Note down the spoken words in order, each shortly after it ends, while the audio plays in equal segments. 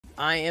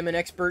I am an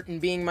expert in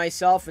being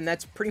myself, and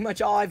that's pretty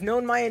much all I've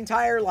known my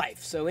entire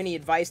life. So any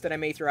advice that I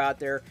may throw out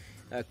there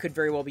could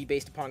very well be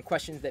based upon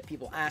questions that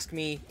people ask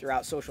me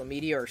throughout social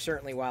media, or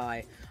certainly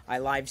while I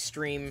live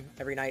stream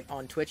every night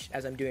on Twitch,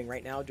 as I'm doing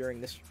right now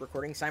during this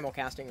recording,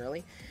 simulcasting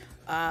really.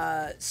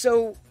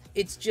 So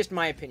it's just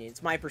my opinion.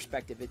 It's my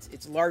perspective.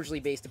 It's largely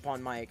based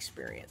upon my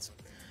experience.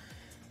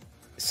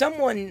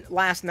 Someone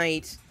last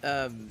night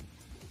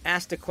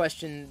asked a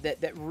question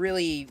that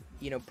really,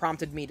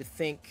 prompted me to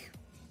think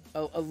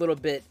a little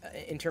bit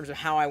in terms of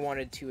how I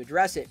wanted to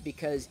address it,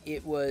 because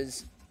it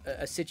was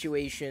a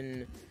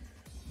situation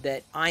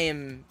that I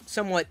am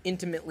somewhat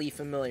intimately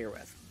familiar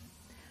with.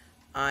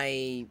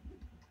 I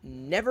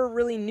never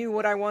really knew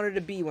what I wanted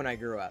to be when I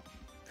grew up.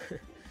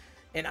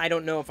 And I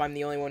don't know if I'm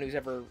the only one who's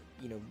ever,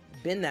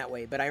 been that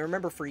way, but I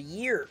remember for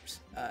years,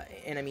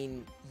 and I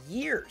mean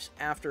years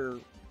after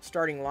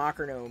starting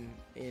Locker Gnome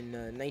in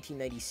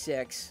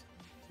 1996,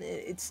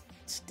 it's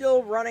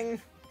still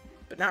running,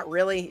 but not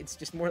really. It's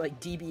just more like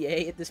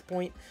DBA at this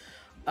point.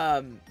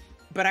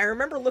 But I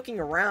remember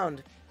looking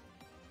around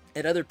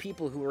at other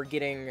people who were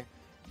getting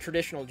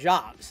traditional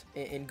jobs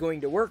and going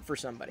to work for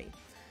somebody.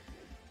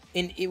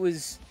 And it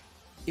was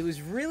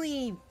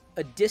really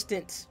a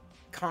distant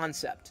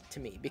concept to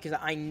me, because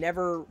I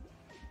never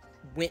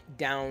went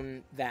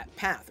down that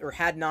path, or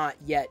had not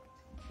yet,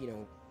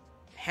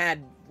 had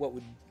what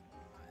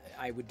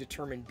I would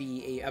determine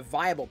be a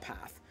viable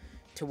path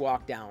to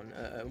walk down,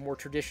 a more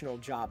traditional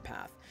job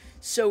path.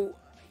 So,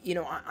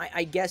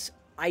 I guess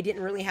I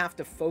didn't really have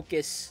to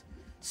focus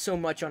so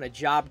much on a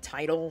job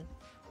title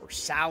or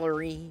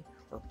salary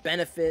or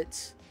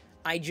benefits.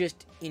 I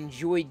just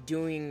enjoyed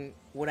doing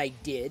what I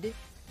did,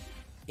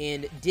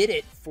 and did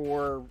it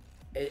for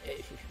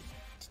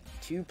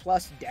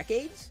 2+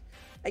 decades.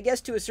 I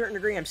guess to a certain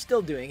degree, I'm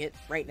still doing it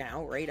right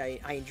now, right?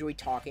 I enjoy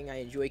talking,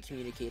 I enjoy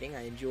communicating,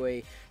 I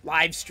enjoy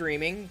live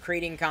streaming,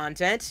 creating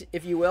content,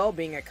 if you will,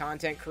 being a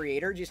content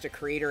creator, just a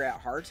creator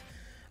at heart,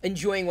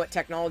 enjoying what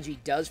technology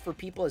does for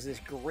people as this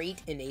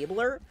great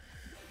enabler.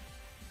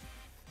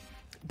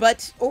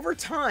 But over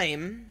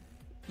time,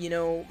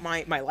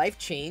 my life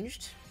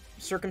changed,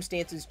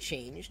 circumstances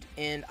changed,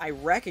 and I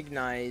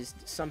recognized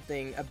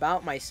something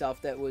about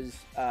myself that was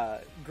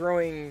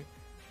growing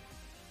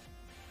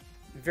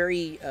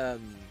very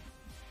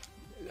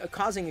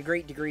causing a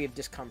great degree of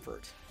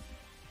discomfort.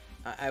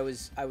 I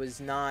was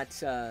not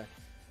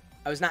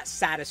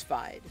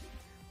satisfied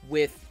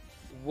with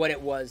what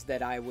it was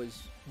that I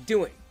was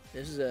doing.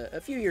 This is a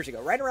few years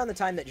ago, right around the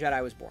time that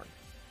Jedi was born.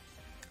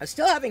 I was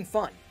still having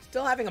fun,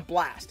 still having a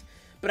blast,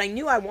 but I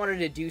knew I wanted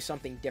to do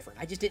something different.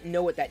 I just didn't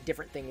know what that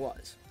different thing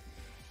was.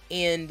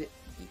 And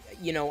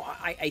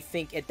I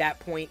think at that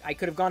point I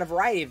could have gone a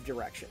variety of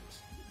directions.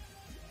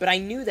 But I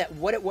knew that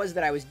what it was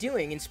that I was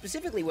doing, and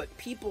specifically what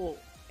people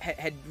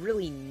had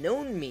really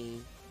known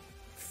me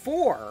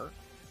for,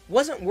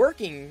 wasn't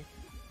working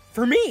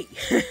for me.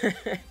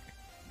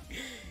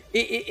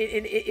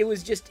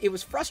 It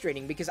was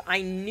frustrating, because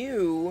I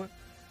knew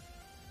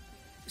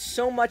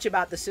so much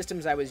about the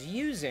systems I was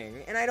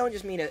using, and I don't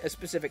just mean a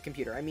specific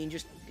computer. I mean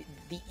just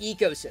the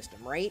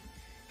ecosystem, right?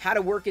 How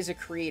to work as a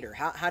creator,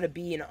 how to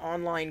be an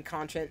online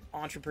content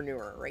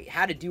entrepreneur, right?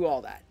 How to do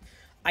all that.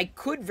 I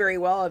could very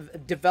well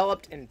have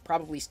developed, and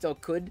probably still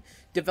could,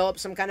 develop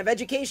some kind of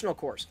educational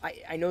course.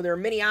 I know there are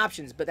many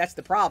options, but that's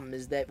the problem,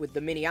 is that with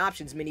the many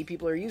options, many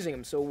people are using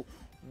them. So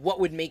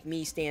what would make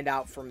me stand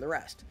out from the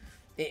rest?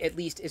 At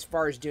least as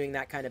far as doing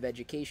that kind of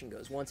education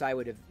goes, once I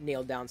would have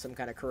nailed down some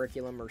kind of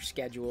curriculum or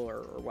schedule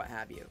or what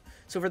have you.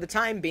 So for the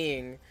time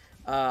being,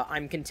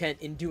 I'm content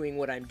in doing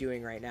what I'm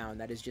doing right now, and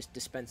that is just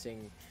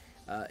dispensing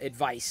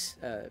advice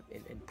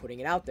and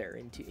putting it out there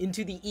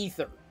into the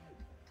ether.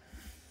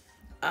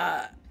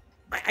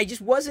 I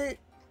just wasn't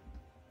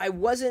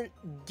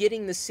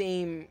getting the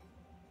same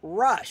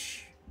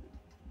rush.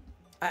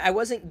 I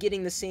wasn't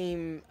getting the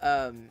same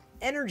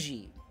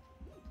energy.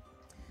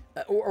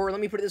 Or let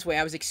me put it this way,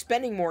 I was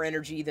expending more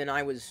energy than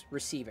I was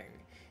receiving.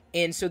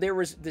 And so there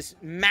was this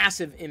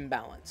massive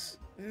imbalance,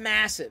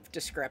 massive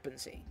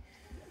discrepancy.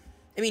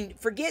 I mean,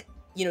 forget,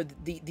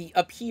 the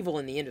upheaval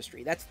in the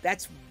industry.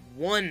 That's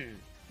one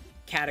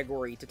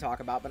category to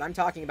talk about, but I'm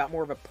talking about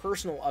more of a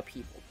personal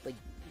upheaval, like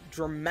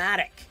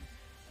dramatic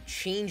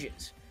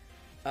changes,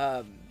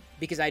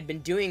 because I'd been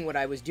doing what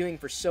I was doing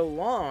for so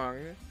long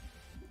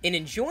and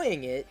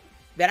enjoying it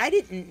that I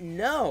didn't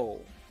know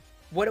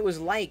what it was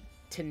like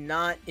to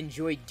not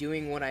enjoy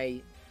doing what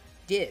I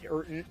did,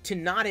 or to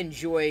not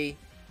enjoy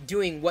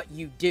doing what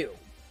you do,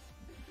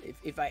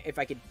 if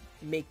I could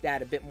make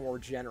that a bit more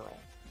general.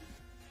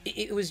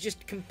 It was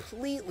just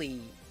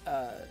completely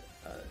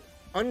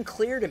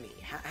unclear to me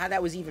how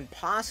that was even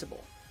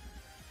possible.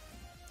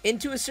 And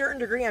to a certain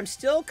degree, I'm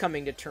still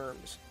coming to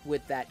terms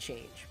with that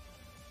change.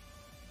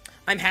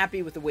 I'm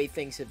happy with the way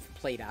things have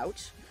played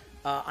out.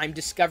 I'm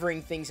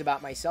discovering things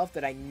about myself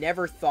that I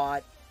never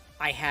thought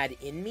I had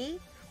in me.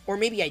 Or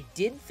maybe I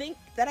did think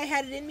that I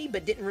had it in me,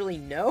 but didn't really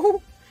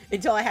know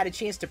until I had a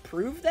chance to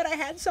prove that I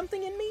had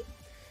something in me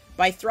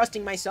by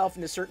thrusting myself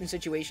into certain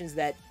situations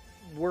that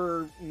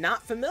were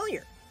not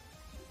familiar.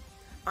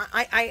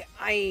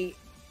 I'm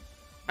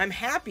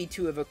happy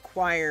to have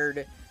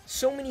acquired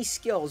so many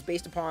skills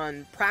based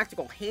upon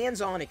practical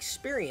hands-on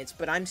experience,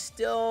 but I'm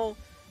still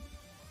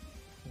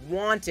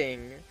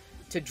wanting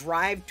to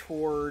drive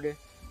toward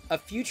a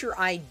future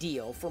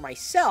ideal for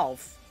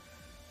myself,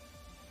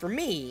 for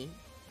me,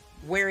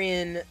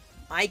 wherein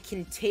I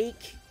can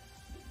take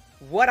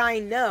what I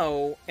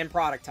know and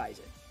productize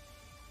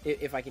it,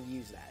 if I can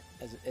use that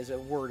as a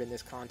word in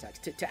this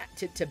context,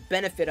 to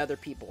benefit other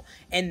people.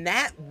 And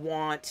that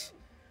want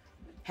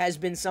has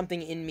been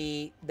something in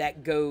me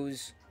that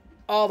goes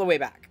all the way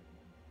back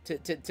to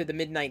the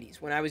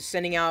mid-90s, when I was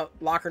sending out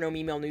Locker Gnome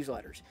email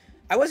newsletters.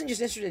 I wasn't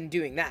just interested in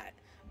doing that.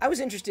 I was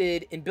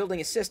interested in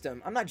building a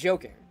system, I'm not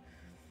joking,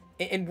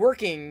 and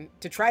working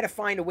to try to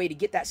find a way to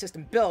get that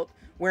system built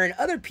wherein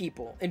other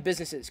people and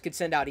businesses could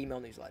send out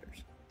email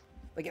newsletters.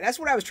 Like, that's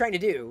what I was trying to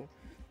do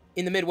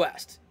in the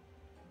Midwest.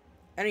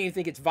 I don't even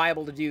think it's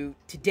viable to do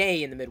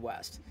today in the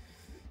Midwest.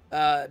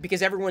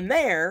 Because everyone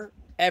there,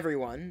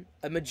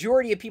 a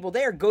majority of people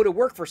there go to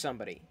work for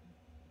somebody.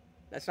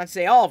 That's not to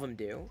say all of them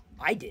do.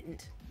 I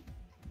didn't.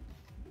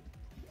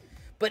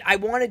 But I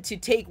wanted to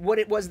take what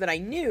it was that I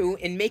knew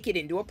and make it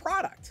into a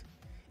product.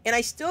 And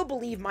I still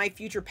believe my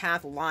future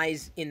path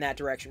lies in that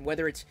direction,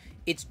 whether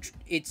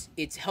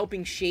it's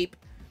helping shape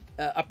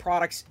a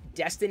product's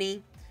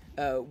destiny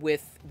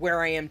with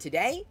where I am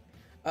today,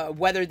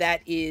 whether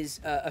that is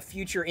a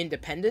future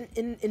independent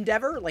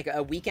endeavor, like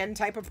a weekend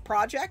type of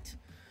project.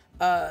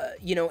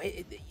 You know,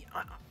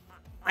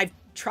 I've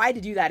tried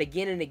to do that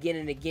again and again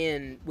and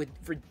again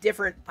for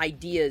different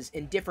ideas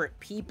and different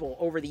people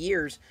over the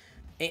years,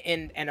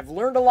 and I've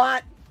learned a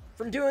lot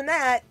from doing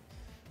that.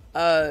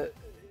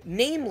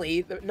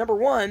 Namely, number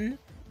one,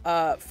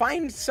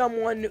 find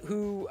someone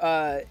who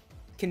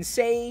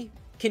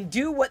can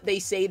do what they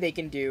say they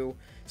can do,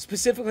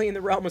 specifically in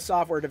the realm of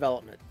software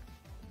development.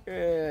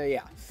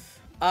 Yeah.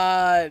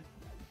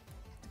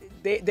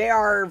 They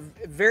are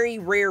very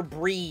rare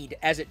breed,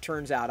 as it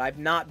turns out. I've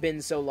not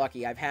been so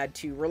lucky. I've had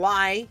to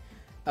rely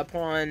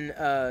upon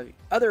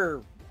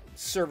other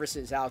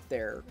services out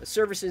there,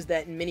 services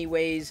that in many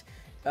ways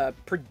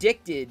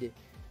predicted,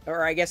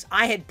 or I guess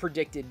I had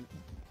predicted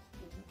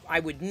I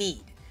would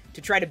need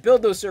to try to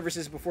build those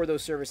services before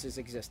those services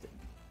existed.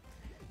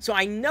 So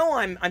I know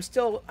I'm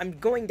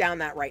going down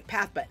that right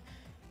path, but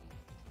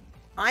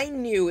I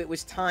knew it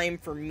was time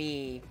for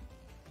me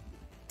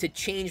to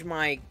change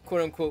my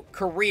quote-unquote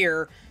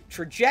career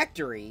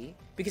trajectory,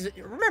 because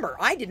remember,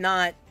 I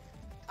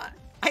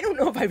don't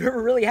know if I've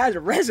ever really had a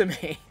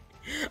resume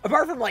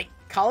apart from like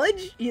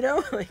college, you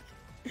know, like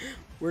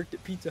worked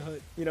at Pizza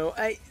Hut, you know.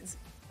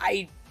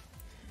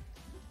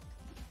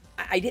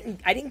 I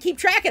didn't keep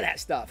track of that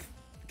stuff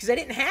because I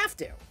didn't have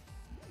to,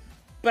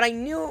 but I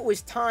knew it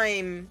was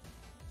time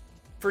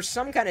for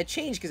some kind of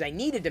change, because I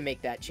needed to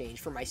make that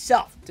change for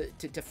myself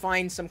to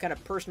find some kind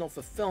of personal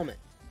fulfillment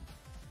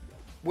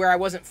where I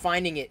wasn't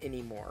finding it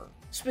anymore.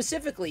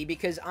 Specifically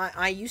because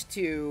I used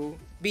to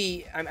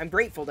be, I'm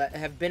grateful to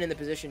have been in the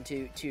position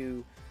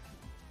to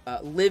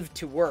live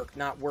to work,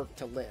 not work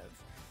to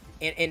live.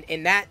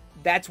 And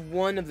that's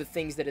one of the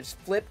things that has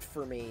flipped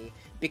for me,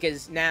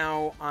 because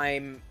now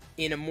I'm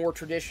in a more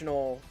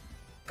traditional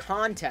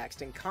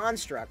context and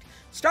construct.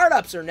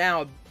 Startups are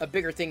now a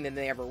bigger thing than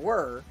they ever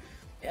were.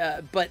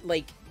 But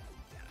like,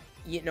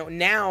 you know,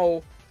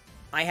 now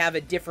I have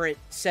a different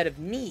set of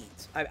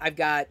needs. I've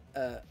got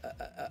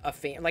a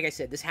family. Like I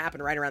said, this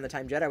happened right around the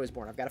time Jedi was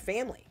born. I've got a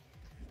family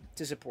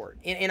to support,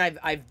 and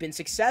I've been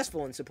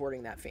successful in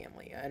supporting that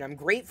family, and I'm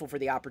grateful for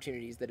the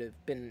opportunities that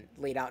have been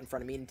laid out in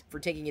front of me and for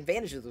taking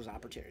advantage of those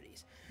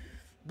opportunities.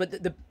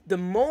 But the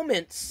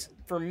moments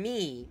for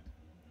me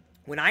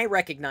when I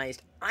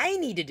recognized I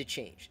needed to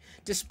change,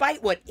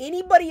 despite what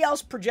anybody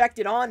else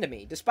projected onto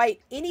me,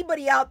 despite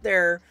anybody out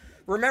there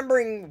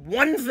remembering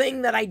one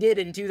thing that I did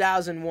in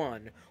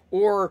 2001,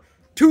 or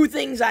two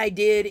things I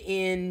did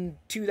in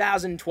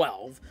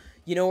 2012,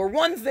 you know, or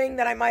one thing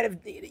that I might have...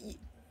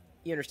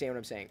 You understand what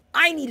I'm saying?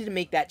 I needed to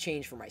make that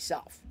change for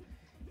myself,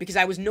 because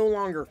I was no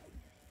longer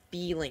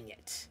feeling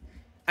it.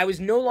 I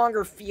was no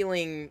longer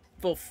feeling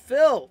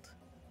fulfilled.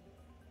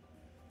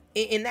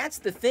 And that's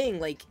the thing,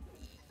 like,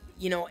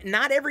 you know,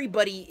 not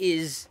everybody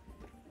is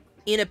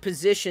in a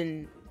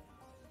position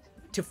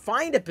to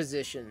find a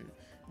position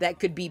that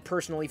could be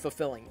personally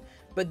fulfilling.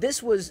 But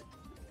this was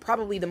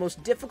probably the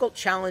most difficult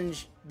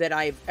challenge that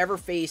I've ever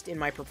faced in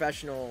my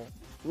professional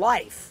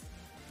life,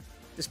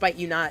 despite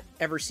you not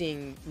ever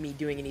seeing me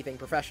doing anything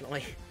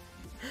professionally.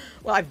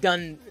 Well, I've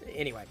done...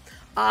 Anyway.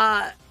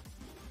 I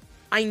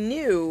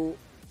knew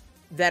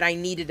that I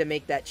needed to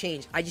make that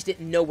change. I just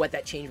didn't know what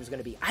that change was going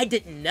to be. I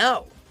didn't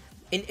know.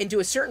 And to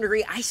a certain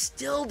degree, I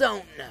still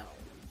don't know.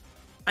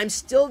 I'm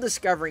still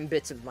discovering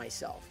bits of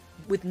myself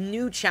with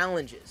new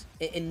challenges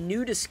and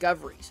new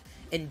discoveries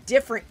and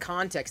different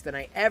contexts than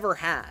I ever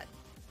had.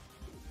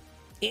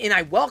 And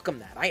I welcome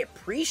that. I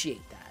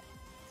appreciate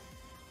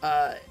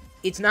that.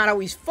 It's not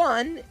always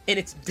fun, and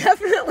it's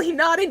definitely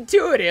not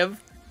intuitive.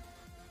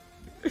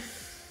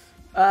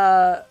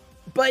 But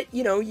But,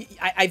 you know,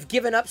 I've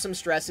given up some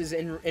stresses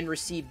and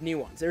received new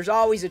ones. There's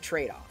always a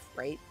trade-off,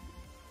 right?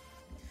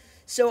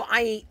 So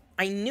I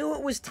knew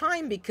it was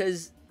time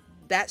because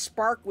that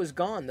spark was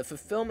gone. The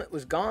fulfillment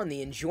was gone.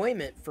 The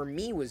enjoyment for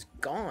me was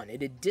gone.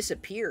 It had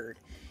disappeared.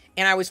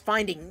 And I was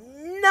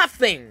finding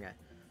nothing,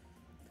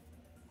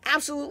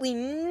 absolutely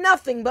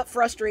nothing but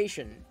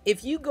frustration.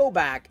 If you go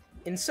back,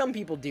 and some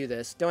people do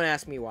this, don't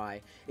ask me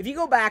why. If you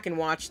go back and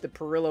watch the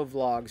Perillo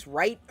vlogs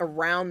right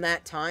around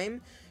that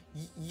time,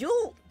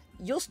 you'll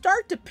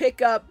start to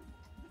pick up.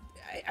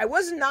 I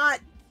was not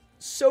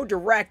so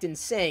direct in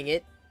saying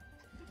it,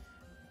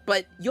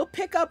 but you'll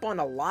pick up on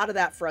a lot of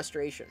that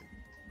frustration.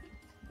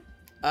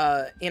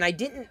 And I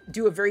didn't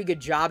do a very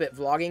good job at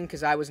vlogging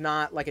because I was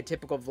not like a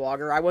typical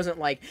vlogger. I wasn't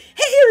like,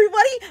 hey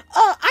everybody,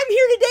 I'm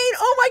here today, and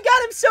oh my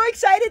god, I'm so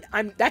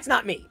excited. That's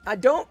not me.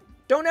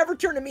 Don't ever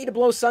turn to me to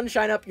blow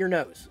sunshine up your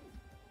nose.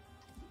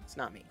 It's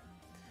not me.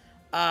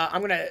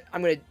 I'm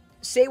gonna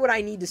say what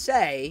I need to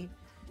say,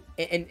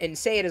 and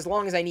say it as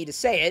long as I need to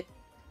say it,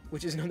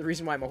 which is another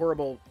reason why I'm a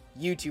horrible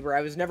YouTuber.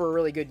 I was never a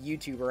really good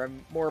YouTuber.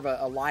 I'm more of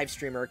a live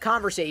streamer, a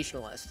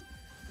conversationalist.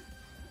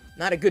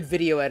 Not a good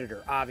video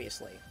editor,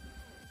 obviously.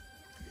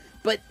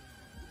 But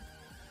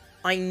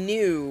I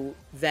knew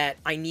that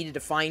I needed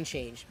to find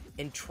change,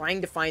 and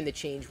trying to find the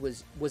change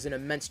was an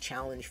immense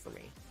challenge for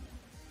me.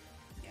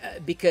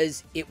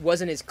 Because it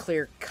wasn't as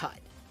clear-cut.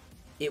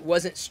 It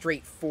wasn't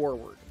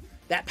straightforward.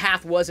 That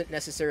path wasn't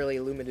necessarily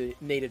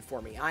illuminated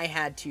for me. I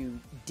had to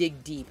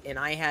dig deep, and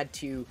I had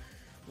to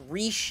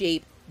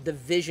reshape the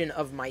vision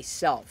of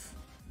myself.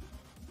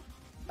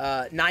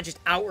 Not just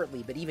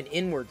outwardly, but even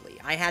inwardly.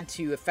 I had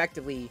to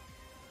effectively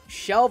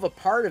shelve a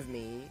part of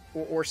me,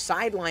 or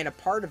sideline a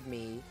part of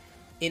me,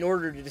 in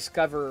order to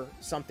discover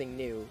something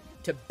new,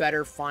 to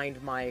better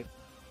find my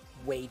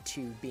way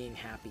to being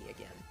happy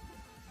again.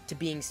 To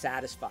being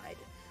satisfied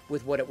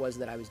with what it was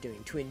that I was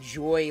doing. To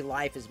enjoy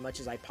life as much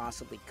as I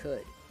possibly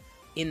could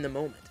in the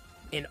moment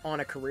and on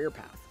a career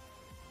path.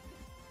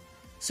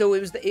 So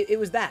it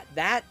was that.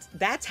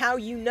 That's how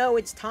you know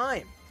it's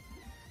time.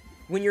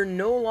 When you're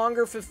no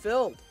longer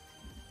fulfilled.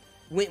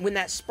 When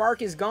that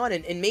spark is gone,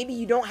 and maybe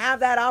you don't have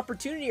that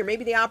opportunity, or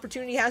maybe the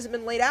opportunity hasn't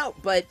been laid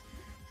out, but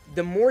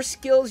the more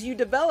skills you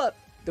develop,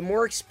 the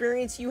more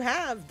experience you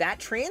have, that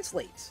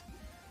translates.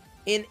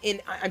 And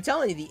I'm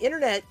telling you, the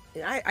internet,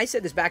 and I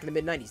said this back in the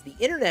mid-90s, the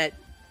internet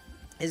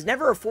has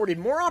never afforded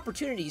more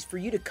opportunities for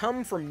you to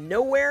come from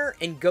nowhere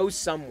and go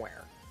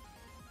somewhere.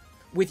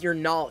 With your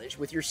knowledge,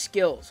 with your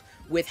skills,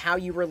 with how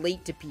you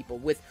relate to people,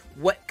 with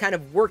what kind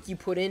of work you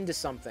put into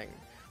something,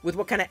 with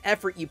what kind of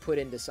effort you put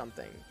into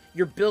something.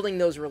 You're building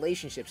those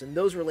relationships, and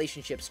those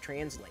relationships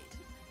translate.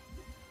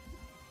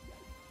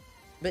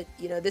 But,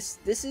 you know, this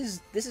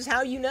is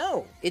how you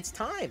know it's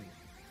time.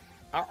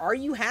 Are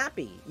you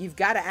happy? You've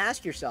got to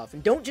ask yourself,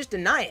 and don't just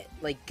deny it.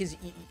 Like, because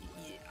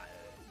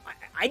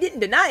I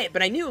didn't deny it,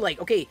 but I knew, like,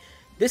 okay,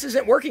 this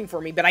isn't working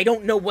for me, but I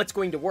don't know what's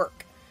going to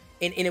work.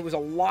 And it was a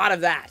lot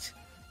of that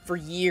for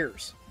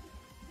years.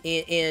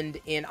 And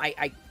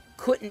I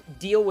couldn't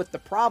deal with the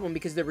problem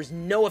because there was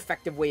no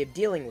effective way of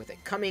dealing with it.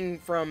 Coming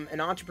from an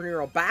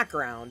entrepreneurial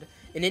background,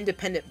 an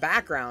independent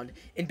background,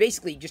 and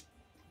basically just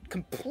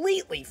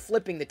completely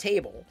flipping the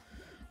table,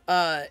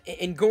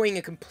 and going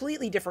a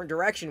completely different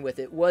direction with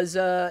it was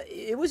a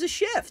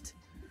shift.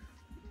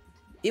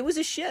 It was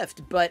a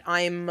shift, but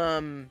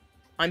I'm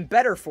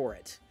better for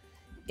it,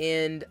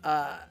 and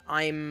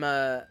I'm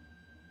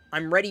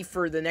ready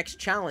for the next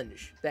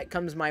challenge that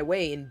comes my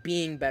way in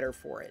being better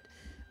for it.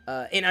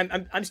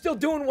 And I'm still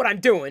doing what I'm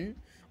doing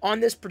on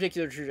this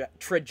particular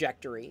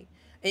trajectory,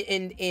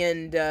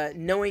 and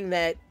knowing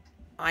that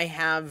I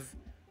have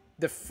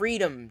the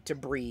freedom to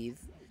breathe,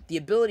 the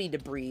ability to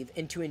breathe,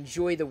 and to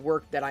enjoy the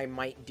work that I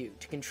might do,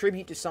 to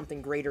contribute to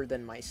something greater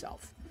than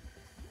myself,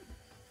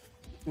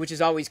 which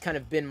has always kind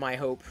of been my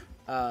hope.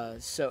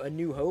 So a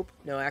new hope?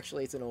 No,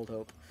 actually, it's an old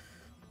hope.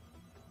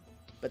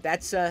 But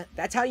that's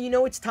how you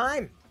know it's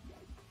time.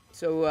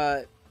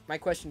 So my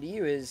question to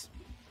you is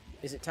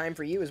it time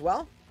for you as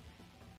well?